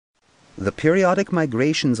The periodic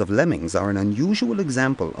migrations of lemmings are an unusual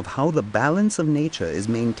example of how the balance of nature is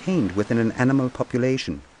maintained within an animal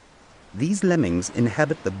population. These lemmings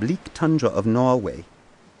inhabit the bleak tundra of Norway.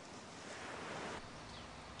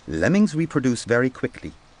 Lemmings reproduce very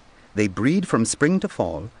quickly. They breed from spring to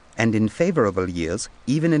fall, and in favorable years,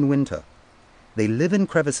 even in winter. They live in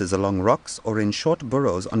crevices along rocks or in short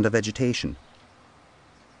burrows under vegetation.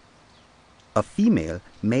 A female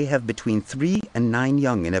may have between 3 and 9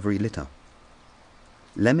 young in every litter.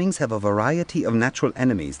 Lemmings have a variety of natural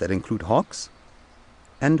enemies that include hawks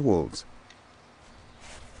and wolves.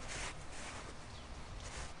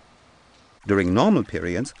 During normal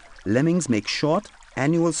periods, lemmings make short,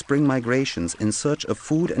 annual spring migrations in search of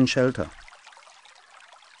food and shelter.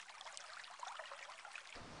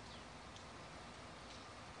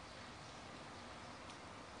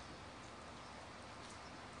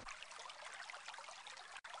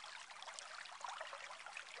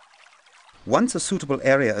 Once a suitable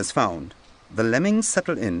area is found, the lemmings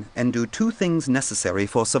settle in and do 2 things necessary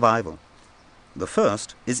for survival. The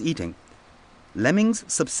first is eating. Lemmings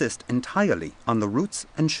subsist entirely on the roots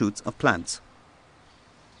and shoots of plants.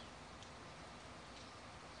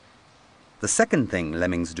 The second thing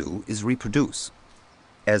lemmings do is reproduce.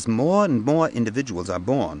 As more and more individuals are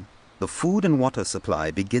born, the food and water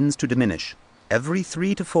supply begins to diminish. Every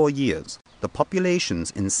 3 to 4 years, the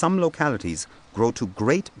populations in some localities grow to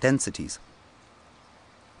great densities.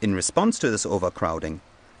 In response to this overcrowding,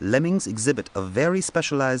 lemmings exhibit a very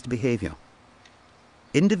specialized behavior.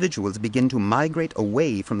 Individuals begin to migrate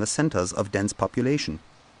away from the centers of dense population.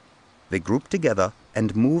 They group together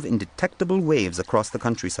and move in detectable waves across the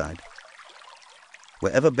countryside.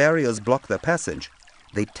 Wherever barriers block their passage,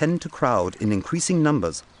 they tend to crowd in increasing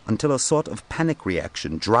numbers until a sort of panic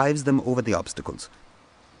reaction drives them over the obstacles.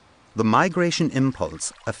 The migration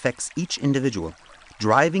impulse affects each individual,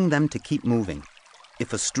 driving them to keep moving.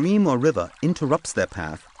 If a stream or river interrupts their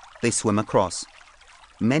path, they swim across.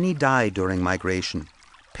 Many die during migration,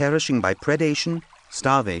 perishing by predation,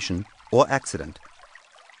 starvation, or accident.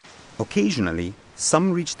 Occasionally,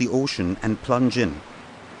 some reach the ocean and plunge in.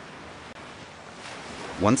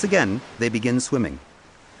 Once again, they begin swimming.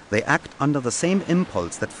 They act under the same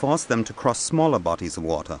impulse that forced them to cross smaller bodies of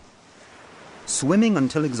water. Swimming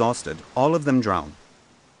until exhausted, all of them drown.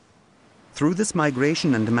 Through this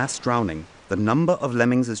migration and mass drowning, the number of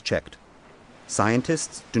lemmings is checked.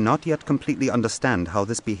 Scientists do not yet completely understand how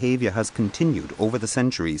this behavior has continued over the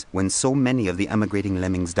centuries when so many of the emigrating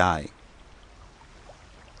lemmings die.